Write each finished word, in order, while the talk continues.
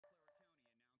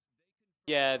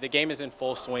Yeah, the game is in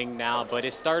full swing now, but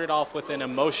it started off with an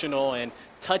emotional and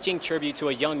touching tribute to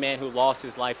a young man who lost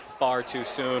his life far too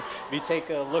soon. If you take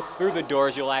a look through the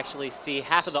doors, you'll actually see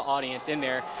half of the audience in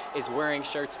there is wearing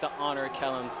shirts to honor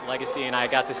Kellen's legacy, and I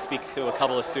got to speak to a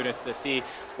couple of students to see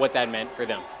what that meant for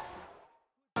them.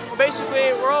 Well,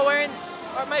 basically, we're all wearing,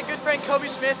 my good friend Kobe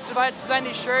Smith designed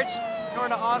these shirts in order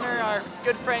to honor our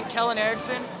good friend Kellen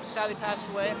Erickson, who sadly passed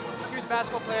away. He was a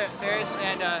basketball player at Ferris,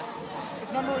 and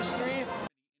his number was 3.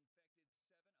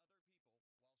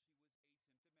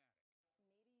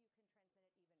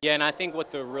 Yeah, and I think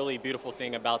what the really beautiful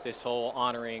thing about this whole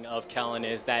honoring of Kellen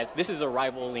is that this is a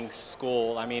rivaling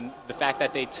school. I mean, the fact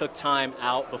that they took time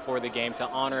out before the game to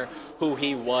honor who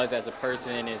he was as a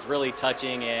person is really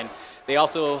touching, and they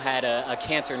also had a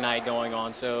cancer night going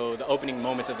on, so the opening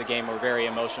moments of the game were very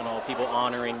emotional, people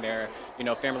honoring their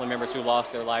family members who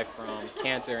lost their life from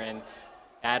cancer, and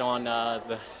add on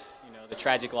the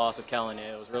tragic loss of Kellen.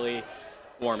 It was really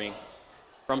warming.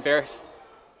 From Ferris?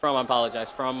 I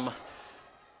apologize. From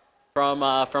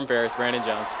Ferris, Brandon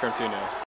Jones, Current 2 News.